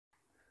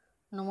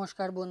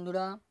नमस्कार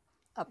बंधुरा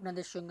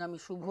आपनादेर संगे आमी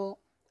शुभ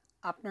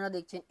आपनारा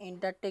देखछेन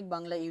एंटारटेक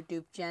बांगला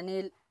यूट्यूब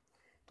चैनल।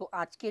 तो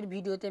आजकेर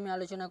भिडियोते आमी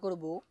आलोचना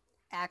करब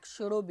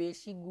 100रो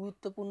बेशी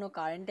गुरुत्वपूर्ण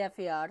कारेंट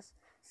अफेयार्स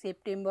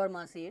सेप्टेम्बर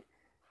मासेर।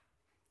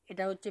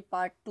 एटा होच्छे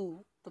पार्ट 2।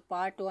 तो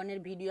पार्ट 1 एर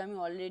भिडियो आमी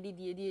अलरेडी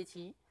दिए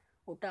दिएछि,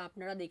 ओटा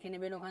आपनारा देखे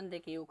नेबेन ओखान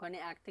थेके। ओखाने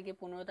 1 থেকে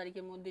 15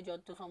 तारिखेर मध्य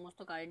जत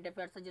समस्त कारेंट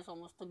अफेयार्स आछे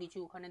समस्त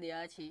किछु ओखाने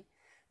देया आछे।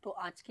 तो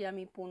आजके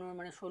आमी 15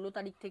 মানে 16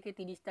 तारिख থেকে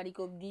 30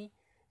 तारिख अब्दि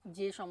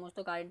যে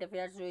সমস্ত কারেন্ট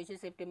অ্যাফেয়ার্স রয়েছে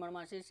সেপ্টেম্বর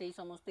মাসে সেই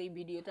সমস্ত এই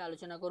ভিডিওতে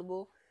আলোচনা করব।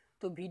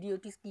 তো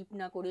ভিডিওটি স্কিপ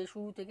না করে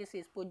শুরু থেকে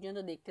শেষ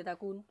পর্যন্ত দেখতে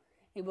থাকুন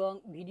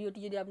এবং ভিডিওটি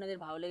যদি আপনাদের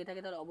ভালো লেগে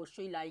থাকে তাহলে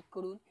অবশ্যই লাইক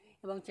করুন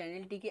এবং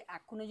চ্যানেলটিকে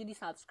এখনও যদি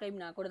সাবস্ক্রাইব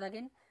না করে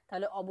থাকেন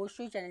তাহলে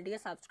অবশ্যই চ্যানেলটিকে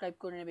সাবস্ক্রাইব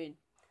করে নেবেন।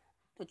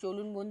 তো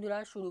চলুন বন্ধুরা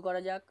শুরু করা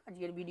যাক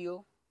আজকের ভিডিও।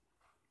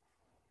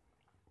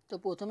 তো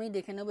প্রথমেই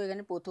দেখে নেব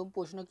এখানে প্রথম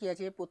প্রশ্ন কি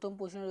আছে। প্রথম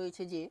প্রশ্ন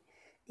রয়েছে যে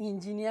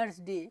ইঞ্জিনিয়ার্স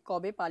ডে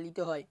কবে পালিত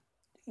হয়।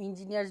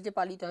 ইঞ্জিনিয়ার্স ডে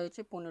পালিত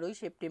হয়েছে 15ই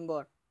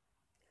সেপ্টেম্বর।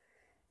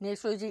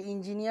 নেক্সট রয়েছে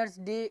ইঞ্জিনিয়ার্স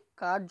ডে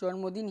কার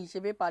জন্মদিন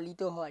হিসেবে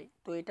পালিত হয়।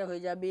 তো এটা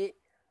হয়ে যাবে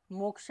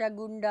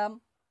মোক্ষাগুন্ডাম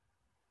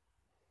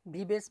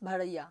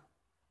ভিবেসভারাইয়া।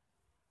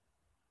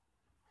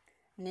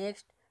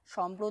 নেক্সট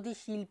সম্প্রতি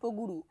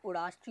শিল্পগুরু ও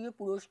রাষ্ট্রীয়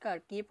পুরস্কার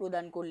কে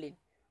প্রদান করলেন।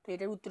 তো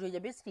এটার উত্তর হয়ে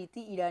যাবে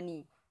স্মৃতি ইরানি।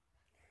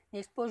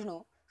 নেক্সট প্রশ্ন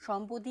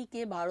সম্প্রতি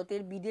কে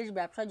ভারতের বিদেশ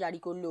ব্যবসা জারি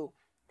করলো।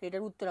 তো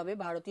এটার উত্তর হবে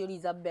ভারতীয়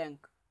রিজার্ভ ব্যাংক।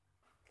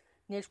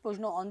 নেক্সট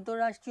প্রশ্ন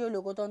অন্তর্রাষ্ট্রীয়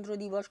লোকতন্ত্র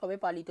দিবস কবে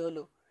পালিত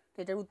হলো। তো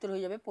এটার উত্তর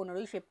হয়ে যাবে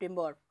 15ই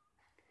সেপ্টেম্বর।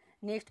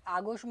 নেক্সট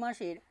আগস্ট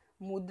মাসের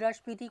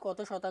মুদ্রাস্ফীতি কত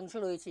শতাংশ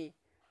রয়েছে।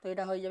 তো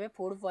এটা হয়ে যাবে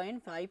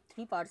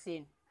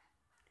 4.53%।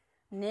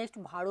 নেক্সট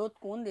ভারত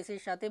কোন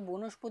দেশের সাথে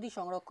বনস্পতি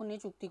সংরক্ষণ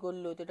নিয়ে চুক্তি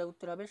করলো। তো এটা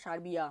উত্তর হবে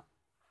সার্বিয়া।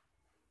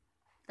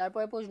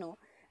 তারপরে প্রশ্ন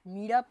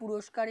মীরা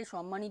পুরস্কারে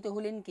সম্মানিত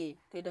হলেন কে।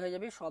 তো এটা হয়ে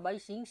যাবে সবাই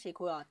সিং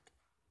শেখাওয়াত।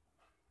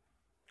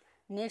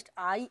 নেক্সট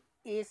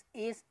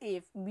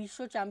ISSF বিশ্ব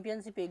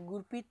চ্যাম্পিয়নশিপে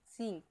গুরপ্রীত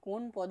সিং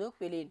কোন পদক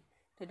পেলেন।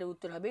 তো এটা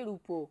উত্তর হবে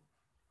রূপো।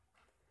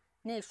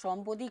 নেক্সট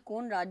সম্প্রতি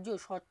কোন রাজ্য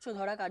স্বচ্ছ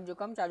ধরা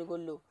কার্যক্রম চালু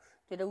করলো।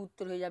 তো এটা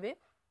উত্তর হয়ে যাবে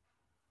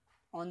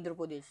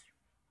অন্ধ্রপ্রদেশ।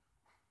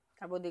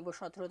 তারপর দেখব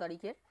 17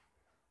 তারিখের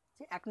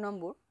যে 1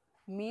 নম্বর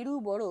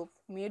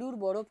মেরুর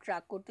বরফ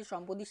ট্র্যাক করতে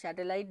সম্প্রতি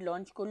স্যাটেলাইট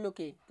লঞ্চ করলো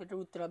কে। তো এটার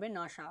উত্তর হবে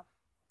নাসা।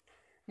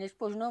 নেক্সট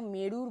প্রশ্ন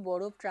মেরুর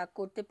বরফ ট্র্যাক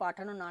করতে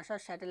পাঠানো নাসার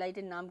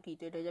স্যাটেলাইটের নাম কি।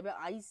 তো এটা হয়ে যাবে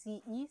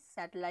ICE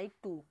satellite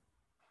 2।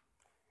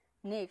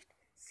 Next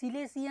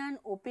সিলেসিয়ান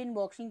open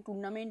boxing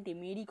টুর্নামেন্টে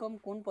মেরি কম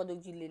কোন পদক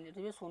জিতলেন। এটা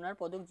হচ্ছে সোনার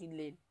পদক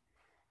জিতলেন।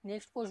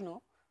 নেক্সট প্রশ্ন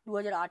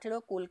 2018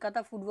 কলকাতা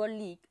ফুটবল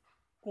লিগ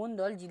কোন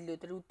দল জিতল।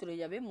 এটার উত্তর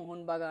হয়ে যাবে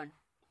মোহনবাগান।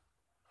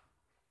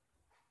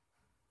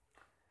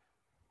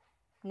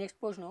 নেক্সট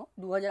প্রশ্ন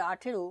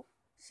 2018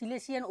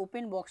 সিলেসিয়ান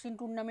ওপেন বক্সিং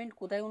টুর্নামেন্ট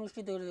কোথায়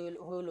অনুষ্ঠিত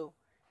হলো।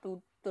 তো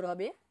উত্তর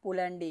হবে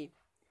পোল্যান্ডে।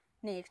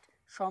 নেক্সট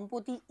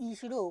সম্প্রতি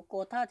ইসরো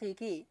কোথা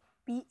থেকে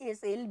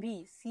PSLV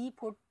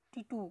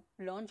C42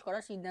 লঞ্চ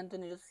করার সিদ্ধান্ত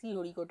নিল।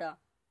 শ্রীহরিকোটা।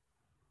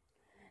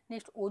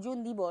 নেক্সট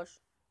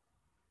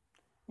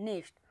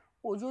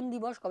ওজন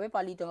দিবস কবে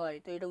পালিত হয়।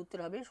 তো এটা উত্তর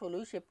হবে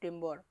 16ই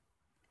সেপ্টেম্বর।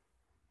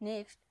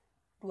 নেক্সট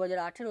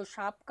 2018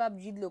 সাপ কাপ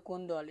জিতল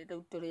কোন দল। এটা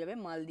উত্তর হয়ে যাবে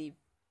মালদ্বীপ।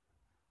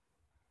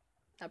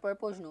 তারপর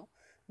প্রশ্ন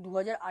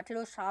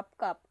 2018 সাপ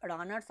কাপ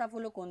রানার্স আপ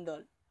হলো কোন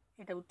দল।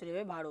 এটা উত্তর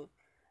হবে ভারত।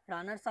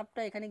 রানার্স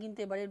আপটা এখানে কিন্তু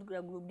এবারে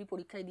গ্রুপ ডি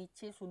পরীক্ষায়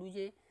দিচ্ছে, শুধু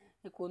যে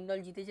কোন দল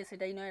জিতেছে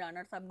সেটাই নয়,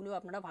 রানার্স আপগুলো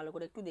আপনারা ভালো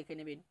করে একটু দেখে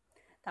নেবেন।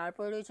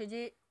 তারপরে রয়েছে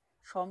যে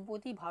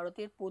সম্প্রতি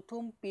ভারতের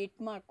প্রথম পেট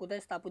মার্ক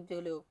কোথায় স্থাপিত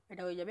হলো।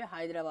 এটা হয়ে যাবে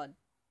হায়দ্রাবাদ।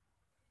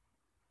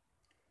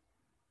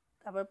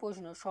 তারপর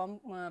প্রশ্ন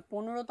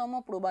 15তম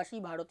প্রবাসী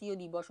ভারতীয়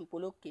দিবস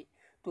উপলক্ষে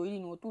তৈরি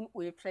নতুন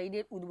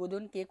ওয়েবসাইটের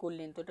উদ্বোধন কে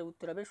করলেন। তো এটা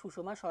উত্তর হবে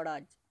সুষমা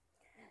স্বরাজ।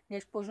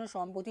 নেক্সট প্রশ্ন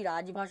সম্প্রতি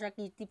রাজভাষা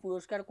কীর্তি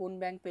পুরস্কার কোন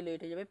ব্যাংক পেল।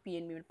 এটা যাবে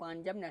PNB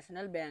Punjab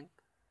national bank.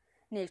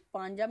 Next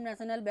Punjab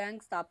national bank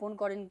স্থাপন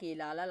করেন কে।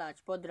 লালা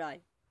লাজপত রায়।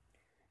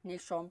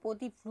 নেক্সট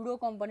সম্প্রতি ফ্লুরো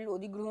কোম্পানির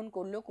অধিগ্রহণ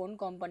করলো কোন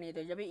কোম্পানি।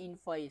 এটা যাবে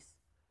ইনফয়েস।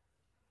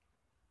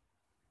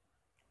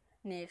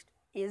 নেক্সট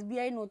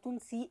SBI নতুন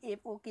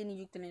CFO কে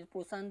নিযুক্ত হলেন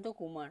প্রশান্ত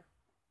কুমার।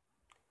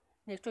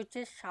 নেক্সট হচ্ছে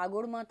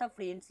সাগরমাথা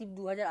ফ্রেন্ডশিপ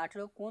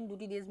 2018 কোন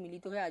দুটি দেশ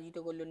মিলিত হয়ে আয়োজিত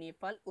করলো।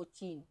 নেপাল ও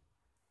চীন।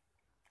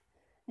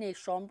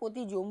 নেক্সট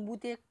সম্প্রতি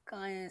জম্মুতে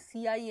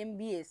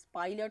CIMBS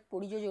পাইলট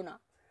পরিযোজনা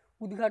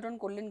উদ্ঘাটন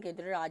করলেন কে।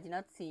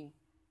 রাজনাথ সিং।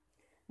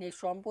 নেক্সট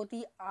সম্প্রতি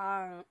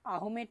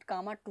আহমেদ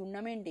কামার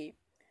টুর্নামেন্টে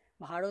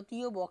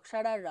ভারতীয়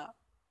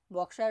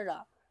বক্সাররা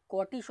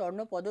কটি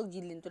স্বর্ণপদক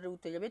জিতলেন। তো এটার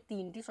উত্তর যাবে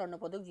 3টি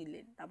স্বর্ণপদক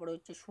জিতলেন। তারপরে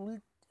হচ্ছে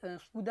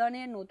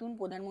সুদানের নতুন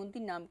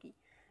প্রধানমন্ত্রীর নাম কি।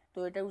 তো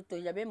এটার উত্তর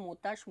হয়ে যাবে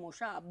মোতাস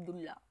মোসা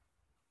আবদুল্লাহ।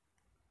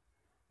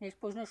 নেক্সট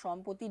প্রশ্ন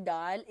সম্প্রতি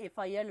ডায়াল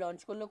FIR লঞ্চ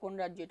করলো কোন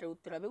রাজ্য। এটার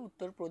উত্তর হবে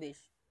উত্তরপ্রদেশ।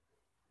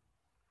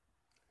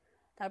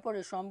 তারপরে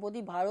সম্প্রতি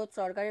ভারত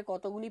সরকারের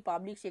কতগুলি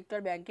পাবলিক সেক্টর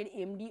ব্যাংকের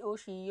MD ও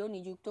CEO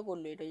নিযুক্ত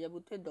করলো। এটা যাবে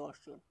উত্তর 10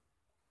 জন।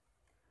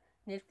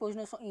 নেক্সট প্রশ্ন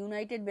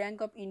ইউনাইটেড ব্যাংক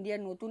অফ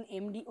ইন্ডিয়ার নতুন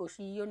MD ও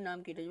CEO নাম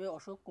কি। এটা যাবে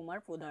অশোক কুমার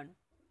প্রধান।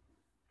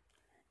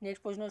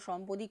 নেক্সট প্রশ্ন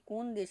সম্প্রতি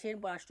কোন দেশের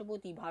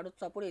রাষ্ট্রপতি ভারত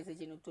সফরে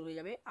এসেছেন। উত্তর হয়ে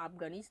যাবে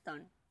আফগানিস্তান।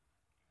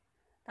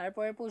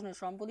 তারপরের প্রশ্ন,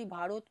 সম্প্রতি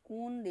ভারত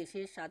কোন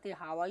দেশের সাথে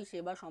হাওয়াই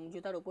সেবা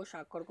সমঝোতার ওপর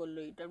স্বাক্ষর করলো?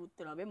 এটার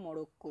উত্তর হবে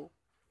মরক্কো।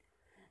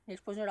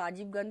 নেক্সট প্রশ্ন,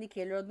 রাজীব গান্ধী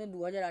খেলরত্ন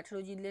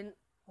 2018 জিতলেন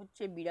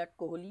হচ্ছে বিরাট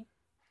কোহলি।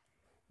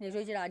 নেক্সট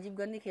হচ্ছে রাজীব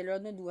গান্ধী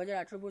খেলরত্ন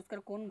 2018 পুরস্কার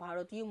কোন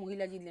ভারতীয়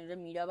মহিলা জিতলেন? এটা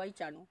মীরাবাই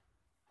চানু।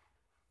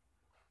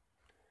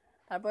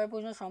 তারপরে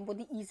প্রশ্ন,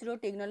 সম্প্রতি ইসরো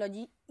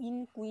টেকনোলজি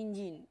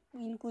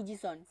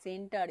ইনকুইজিশন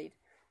সেন্টারের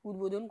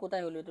উদ্বোধন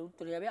কোথায় হলো? এটার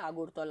উত্তর হবে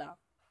আগরতলা।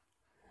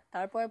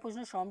 তারপরে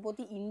প্রশ্ন,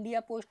 সম্প্রতি ইন্ডিয়া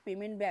পোস্ট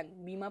পেমেন্ট ব্যাংক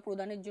বিমা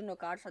প্রদানের জন্য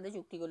কার সাথে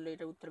চুক্তি করলো?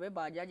 এটার উত্তর হবে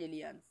বাজাজ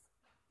এলিয়ান্স।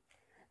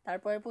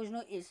 তারপরে প্রশ্ন,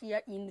 এশিয়া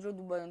ইন্দ্র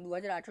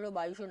 2018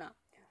 বায়ুসেনা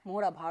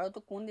মহড়া ভারত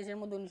ও কোন দেশের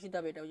মধ্যে অনুষ্ঠিত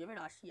হবে? এটা হয়ে যাবে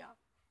রাশিয়া।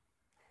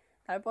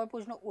 তারপর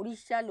প্রশ্ন,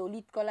 ওড়িশা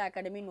ললিত কলা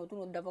একাডেমির নতুন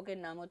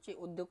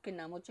অধ্যক্ষের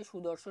নাম হচ্ছে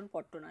সুদর্শন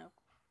পট্টনায়ক।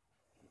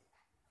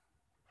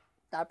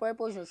 তারপরে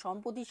প্রশ্ন,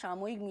 সম্প্রতি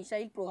সাময়িক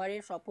মিসাইল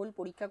প্রহারের সফল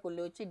পরীক্ষা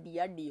করলে হচ্ছে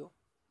DRDO।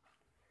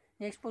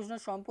 নেক্সট প্রশ্ন,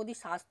 সম্প্রতি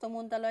স্বাস্থ্য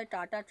মন্ত্রণালয়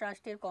টাটা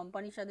ট্রাস্টের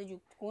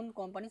কোন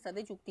কোম্পানির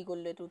সাথে চুক্তি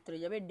করলে? এর উত্তরে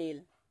যাবে ডেল।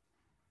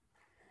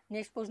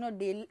 নেক্সট প্রশ্ন,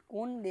 ডেল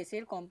কোন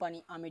দেশের কোম্পানি?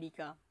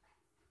 আমেরিকা।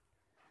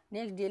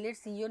 নেক্সট, ডেলের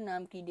সিইওর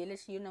নাম কি? ডেলের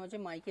সিইওর নাম হচ্ছে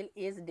মাইকেল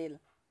এস ডেল।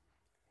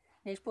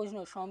 নেক্সট প্রশ্ন,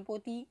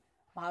 সম্প্রতি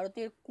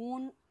ভারতের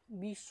কোন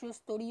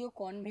বিশ্বস্তরীয়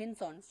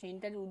কনভেনশন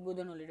সেন্টারের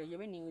উদ্বোধন হলো? এটা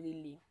যাবে নিউ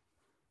দিল্লি।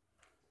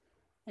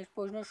 নেক্সট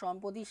প্রশ্ন,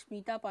 সম্প্রতি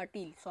স্মিতা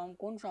পাটিল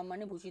কোন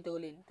সম্মানে ভূষিত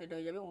হলেন? এটা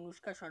হয়ে যাবে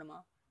অনুষ্কা শর্মা।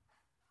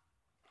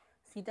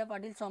 স্মিতা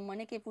পাটিল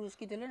সম্মানে কে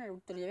পুরস্কৃত হলেন? এর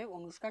উত্তরে যাবে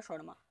অনুষ্কা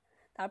শর্মা।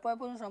 তারপর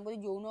প্রশ্ন, সম্প্রতি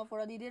যৌন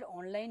অপরাধীদের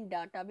অনলাইন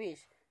ডাটাবেস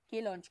কে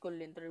লঞ্চ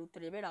করলেন? তার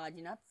উত্তরে যাবে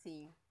রাজনাথ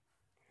সিং।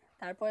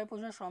 তারপরে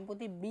প্রশ্ন,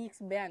 সম্প্রতি ব্রিক্স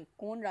ব্যাংক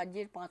কোন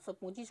রাজ্যের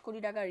 525 কোটি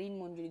টাকা ঋণ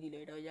মঞ্জুরি দিল?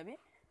 এটা হয়ে যাবে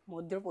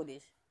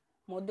মধ্যপ্রদেশ।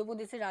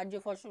 মধ্যপ্রদেশের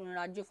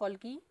রাজ্যফল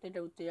কি? তো এটা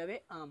উত্তরে যাবে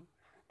আম।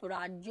 তো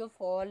রাজ্য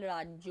ফল,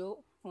 রাজ্য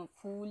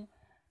ফুল,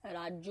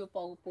 রাজ্য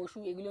পশু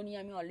এগুলো নিয়ে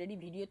আমি অলরেডি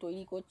ভিডিও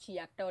তৈরি করছি,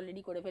 একটা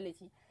অলরেডি করে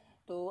ফেলেছি।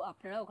 তো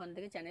আপনারা ওখান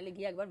থেকে চ্যানেলে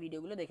গিয়ে একবার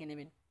ভিডিওগুলো দেখে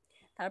নেবেন।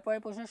 তারপরে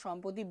প্রশ্ন,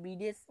 সম্প্রতি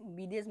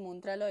বিদেশ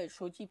মন্ত্রণালয়ের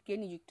সচিব কে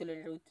নিযুক্ত হলেন?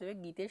 এটা উত্তর হবে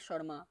গীতেশ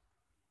শর্মা।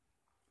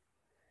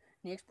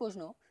 নেক্সট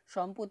প্রশ্ন,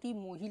 সম্প্রতি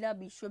মহিলা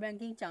বিশ্ব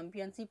ব্যাংকিং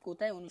চ্যাম্পিয়নশিপ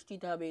কোথায়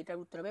অনুষ্ঠিত হবে?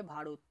 এটার উত্তর হবে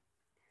ভারত।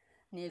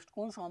 নেক্সট,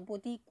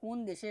 সম্প্রতি কোন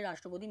দেশের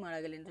রাষ্ট্রপতি মারা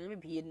গেলেন? এটা হবে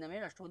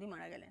ভিয়েতনামের রাষ্ট্রপতি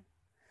মারা গেলেন।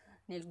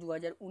 নেক্সট,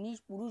 2019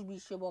 পুরুষ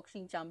বিশ্ব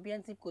বক্সিং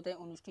চ্যাম্পিয়নশিপ কোথায়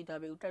অনুষ্ঠিত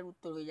হবে? ওটার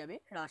উত্তর হয়ে যাবে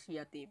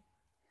রাশিয়াতে।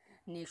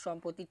 নেক্সট,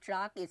 সম্প্রতি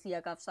ট্রাক এশিয়া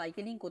কাপ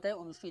সাইকেলিং কোথায়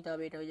অনুষ্ঠিত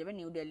হবে? এটা হয়ে যাবে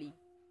নিউ দিল্লি।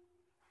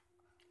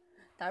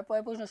 তারপরে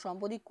প্রশ্ন,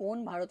 সম্প্রতি কোন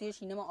ভারতীয়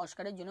সিনেমা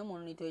অস্কারের জন্য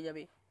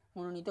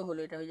মনোনীত হলো?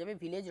 এটা হয়ে যাবে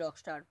ভিলেজ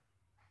রকস্টার।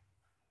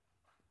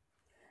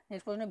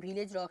 নেক্সট প্রশ্ন,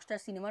 ভিলেজ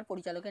রকস্টার সিনেমার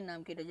পরিচালকের নাম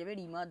কি? এটা যাবে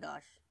রিমা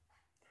দাস।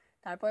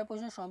 তারপরে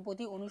প্রশ্ন,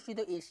 সম্প্রতি অনুষ্ঠিত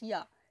এশিয়া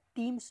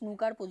টিম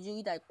স্নুকার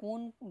প্রতিযোগিতায়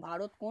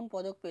ভারত কোন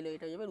পদক পেল?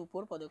 এটা যাবে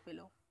রূপোর পদক পেল।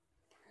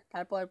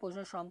 তারপর প্রশ্ন,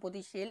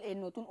 সম্প্রতি সেল এর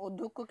নতুন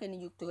অধ্যক্ষকে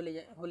নিযুক্ত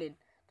হলেন?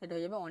 এটা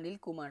হয়ে যাবে অনিল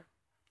কুমার।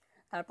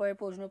 তারপরে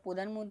প্রশ্ন,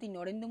 প্রধানমন্ত্রী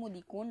নরেন্দ্র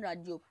মোদী কোন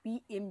রাজ্য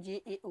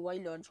PMJAY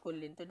লঞ্চ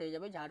করলেন? তো এটা হয়ে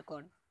যাবে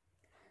ঝাড়খণ্ড।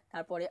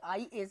 তারপরে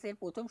IS এর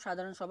প্রথম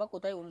সাধারণ সভা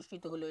কোথায়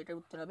অনুষ্ঠিত হলো? এটার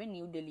উত্তর হবে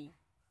নিউ দিল্লি।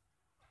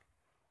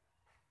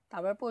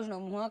 তারপর প্রশ্ন,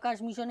 মহাকাশ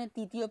মিশনের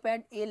তৃতীয়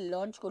প্যাড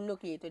লঞ্চ করলো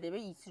কে? তো এটা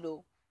হবে ইসরো।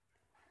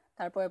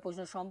 তারপরে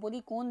প্রশ্ন, সম্প্রতি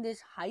কোন দেশ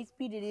হাই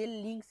স্পিড রেল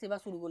লিঙ্ক সেবা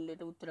শুরু করলো?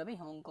 এটা উত্তর হবে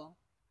হংকং।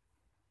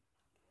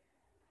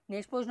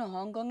 নেক্সট প্রশ্ন,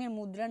 হংকংয়ের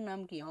মুদ্রার নাম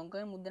কি?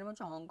 হংকংয়ের মুদ্রার নাম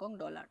হচ্ছে হংকং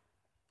ডলার।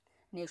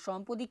 নেক্সট,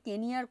 সম্প্রতি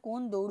কেনিয়ার কোন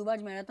দৌড়বাজ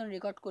ম্যারাথন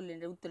রেকর্ড করলেন?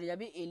 এর উত্তরে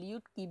যাবে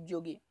এলিয়ট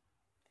কিপজোগে।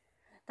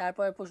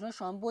 তারপরে প্রশ্ন,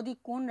 সম্প্রতি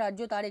কোন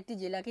রাজ্য তার একটি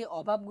জেলাকে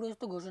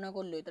অভাবগ্রস্ত ঘোষণা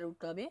করলো? এটার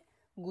উত্তর হবে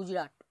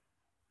গুজরাট।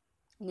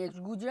 নেক্সট,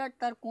 গুজরাট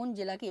তার কোন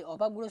জেলাকে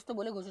অভাবগ্রস্ত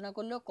বলে ঘোষণা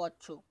করলো?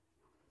 কচ্ছ।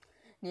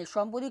 নেক্সট,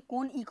 সম্প্রতি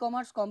কোন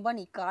কমার্স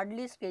কোম্পানি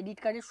কার্ডলেস ক্রেডিট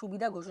কার্ডের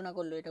সুবিধা ঘোষণা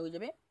করলো? এটা হয়ে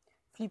যাবে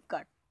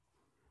ফ্লিপকার্ট।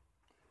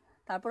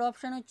 তারপর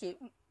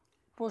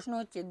প্রশ্ন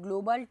হচ্ছে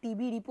গ্লোবাল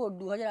টিবি রিপোর্ট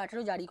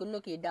 2018 জারি করলো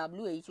কে?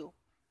 WHO।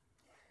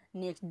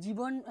 নেক্সট,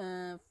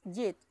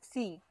 জীবনজিৎ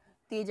সিং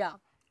তেজা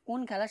কোন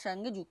খেলার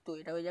সঙ্গে যুক্ত?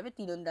 এটা হয়ে যাবে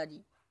তীরন্দাজি।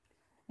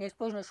 নেক্সট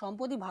প্রশ্ন,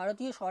 সম্প্রতি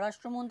ভারতীয়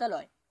স্বরাষ্ট্র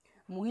মন্ত্রণালয়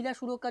মহিলা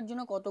সুরক্ষার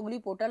জন্য কতগুলি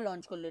পোর্টাল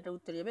লঞ্চ করলো? এটা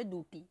উত্তর যাবে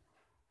 2টি।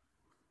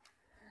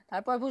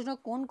 তারপর প্রশ্ন,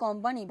 কোন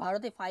কোম্পানি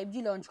ভারতে 5G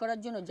লঞ্চ করার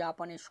জন্য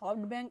জাপানের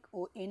সফটব্যাংক ও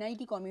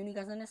NIT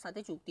কমিউনিকেশনের সাথে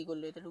চুক্তি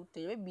করলো? এটার উত্তর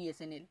যাবে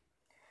BSNL।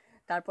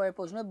 তারপরে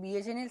প্রশ্ন,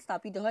 BSNL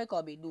স্থাপিত হয়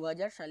কবে?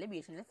 2000 সালে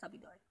BSNL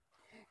স্থাপিত হয়।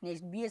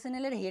 নেক্সট,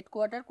 BSNL এর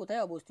হেডকোয়ার্টার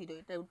কোথায় অবস্থিত?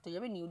 এটার উত্তর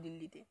যাবে নিউ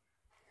দিল্লিতে।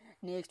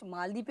 নেক্সট,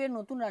 মালদ্বীপের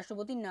নতুন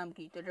রাষ্ট্রপতির নাম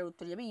কি? তো এটার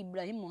উত্তর যাবে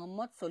ইব্রাহিম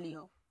মোহাম্মদ সলিহ।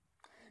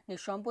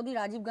 নেক্সট, সম্প্রতি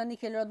রাজীব গান্ধী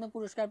খেলরত্ন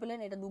পুরস্কার পেলেন,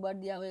 এটা 2বার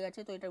দেওয়া হয়ে গেছে,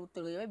 তো এটার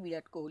উত্তর হয়ে যাবে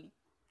বিরাট কোহলি।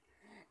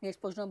 নেক্সট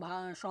প্রশ্ন,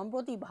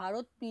 সম্প্রতি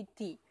ভারত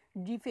পৃথ্বী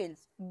ডিফেন্স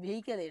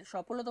ভেহিকেলের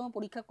সফলতম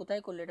পরীক্ষা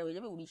কোথায় করলো? এটা হয়ে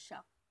যাবে উড়িষ্যা।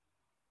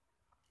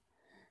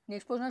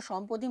 নেক্সট প্রশ্ন,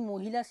 সম্প্রতি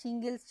মহিলা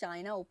সিঙ্গেলস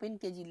চায়না ওপেন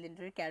কে জিতলেন?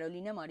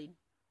 Carolina Marin.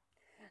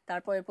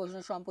 তারপরের প্রশ্ন,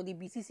 সম্প্রতি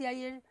BCCI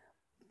এর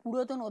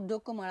পুরাতন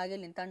অধ্যক্ষ মারা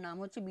গেলেন, তার নাম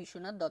হচ্ছে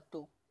বিশ্বনাথ দত্ত।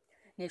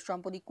 নেক্সট,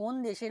 সম্প্রতি কোন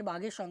দেশের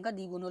বাঘের সংখ্যা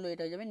দ্বিগুণ হলো?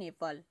 এটা হয়ে যাবে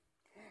নেপাল।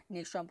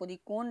 নেক্সট, সম্প্রতি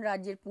কোন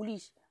রাজ্যের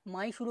পুলিশ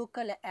মাই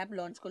সুরক্ষা অ্যাপ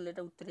লঞ্চ করলো?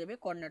 এটা উত্তর যাবে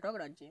কর্ণাটক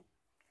রাজ্যে।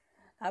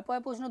 তারপরে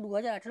প্রশ্ন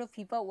 2018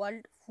 FIFA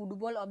world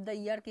football of the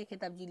year কে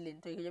খেতাব জিতলেন?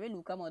 তো এগিয়ে যাবে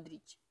লুকা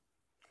মদ্রিচ।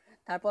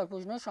 তারপর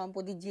প্রশ্ন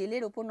সম্প্রতি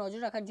জেলের ওপর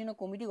নজর রাখার জন্য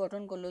কমিটি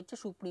গঠন করলো হচ্ছে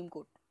সুপ্রিম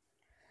কোর্ট।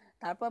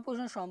 তারপর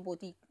প্রশ্ন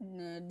সম্প্রতি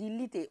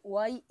দিল্লিতে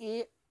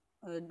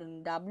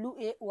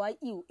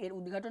WAYU এর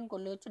উদ্ঘাটন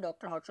করলে হচ্ছে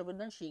ডক্টর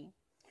হর্ষবর্ধন সিং।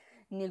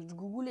 নেক্সট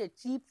গুগলের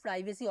চিফ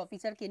প্রাইভেসি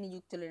অফিসার কে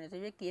নিযুক্ত হলেন?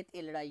 হিসেবে কেথ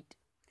এল রাইট।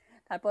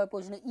 তারপর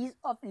প্রশ্ন ইজ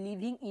অফ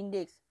লিভিং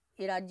ইন্ডেক্স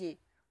এ রাজ্যে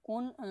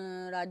কোন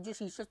রাজ্য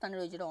শীর্ষস্থানে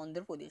রয়েছে? এটা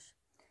অন্ধ্রপ্রদেশ।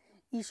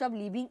 ইজ অফ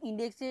লিভিং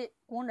ইন্ডেক্সে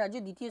কোন রাজ্য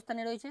দ্বিতীয়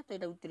স্থানে রয়েছে? তো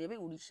এটা উত্তর হবে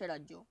উড়িষ্যা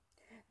রাজ্য।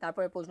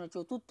 তারপরে প্রশ্ন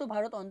চতুর্থ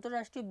ভারত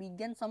অন্তর্রাষ্ট্রীয়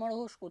বিজ্ঞান সমারোহ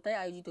কোথায়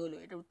আয়োজিত হলো?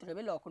 এটা উত্তর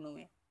হবে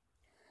লখনৌয়ে।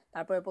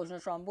 তারপরে প্রশ্ন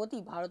সম্প্রতি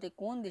ভারতে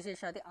কোন দেশের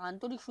সাথে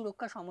আন্তরিক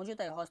সুরক্ষা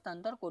সমঝোতায়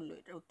হস্তান্তর করলো?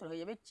 এটার উত্তর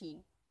হয়ে যাবে চীন।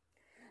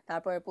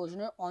 তারপরে প্রশ্ন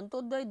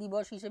অন্তর্দয়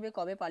দিবস হিসেবে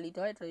কবে পালিত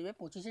হয়? এটা হবে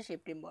 25শে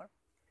সেপ্টেম্বর।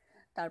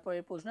 তারপরে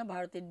প্রশ্ন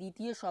ভারতের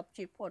দ্বিতীয়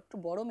সবচেয়ে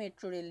বড়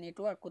মেট্রো রেল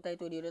নেটওয়ার্ক কোথায়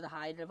তৈরি হলো?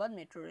 Hyderabad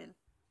metro rail.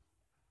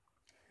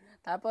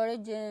 তারপরে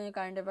যে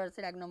কারেন্ট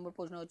অ্যাফেয়ার্সের 1 নম্বর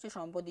প্রশ্ন হচ্ছে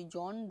সম্প্রতি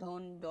জন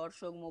ধন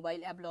দর্শক মোবাইল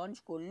অ্যাপ লঞ্চ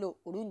করলো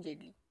অরুণ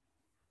জেটলি।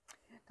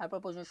 তারপর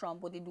প্রশ্ন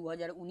সম্প্রতি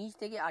 2019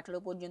 থেকে 18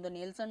 পর্যন্ত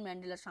নেলসন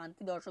ম্যান্ডেলা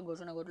শান্তি দর্শক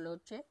ঘোষণা করলো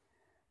হচ্ছে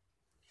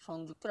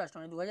সংযুক্ত রাষ্ট্র,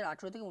 মানে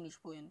 2018 থেকে 19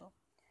 পর্যন্ত।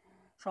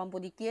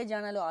 সম্প্রতি কে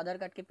জানালো আধার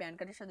কার্ডকে প্যান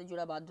কার্ডের সাথে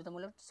জোড়া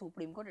বাধ্যতামূলক?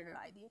 সুপ্রিম কোর্ট এটা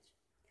রায় দিয়েছে।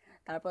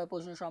 তারপর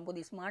প্রশ্ন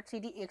সম্প্রতি স্মার্ট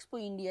সিটি এক্সপো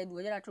ইন্ডিয়া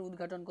 2018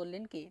 উদ্ঘাটন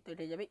করলেন কে? তো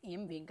এটা যাবে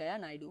এম ভেঙ্কাইয়া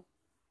নাইডু।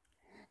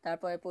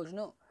 তারপরে প্রশ্ন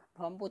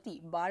সম্প্রতি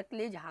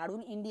বার্কলেজ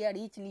হারুন ইন্ডিয়া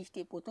রিচ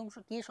লিস্টে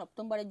কে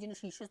সপ্তমবারের জন্য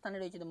শীর্ষস্থানে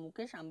রয়েছে? তো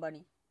মুকেশ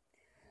আম্বানি।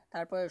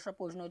 তারপরে সব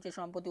প্রশ্ন হচ্ছে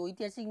সম্প্রতি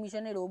ঐতিহাসিক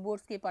মিশনে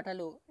রোবটসকে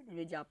পাঠালো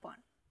জাপান।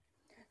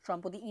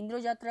 সম্প্রতি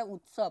ইন্দ্রযাত্রা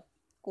উৎসব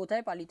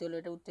কোথায় পালিত হলো?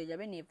 এটা উত্তরে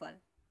যাবে নেপাল।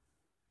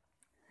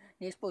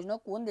 নেক্সট প্রশ্ন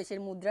কোন দেশের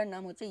মুদ্রার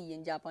নাম হচ্ছে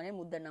ইয়েন? জাপানের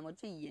মুদ্রার নাম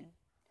হচ্ছে ইয়েন।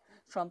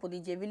 সম্প্রতি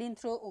জেভেলিন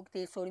থ্রো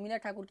ওতে শর্মিলা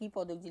ঠাকুর কি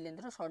পদক জিতলেন?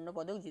 তো স্বর্ণ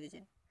পদক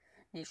জিতেছেন।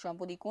 নেক্সট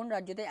সম্প্রতি কোন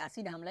রাজ্যতে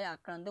অ্যাসিড হামলায়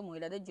আক্রান্ত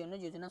মহিলাদের জন্য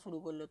যোজনা শুরু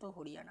করলো? তো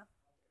হরিয়ানা।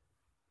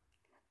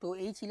 তো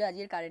এই ছিল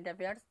আজকের কারেন্ট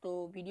অ্যাফেয়ার্স। তো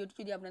ভিডিওটি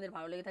যদি আপনাদের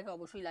ভালো লেগে থাকে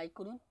অবশ্যই লাইক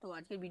করুন। তো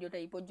আজকের ভিডিওটা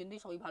এই পর্যন্তই।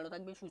 সবাই ভালো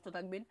থাকবেন, সুস্থ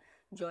থাকবেন।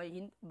 জয়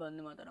হিন্দ,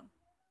 বন্দে মাতরম।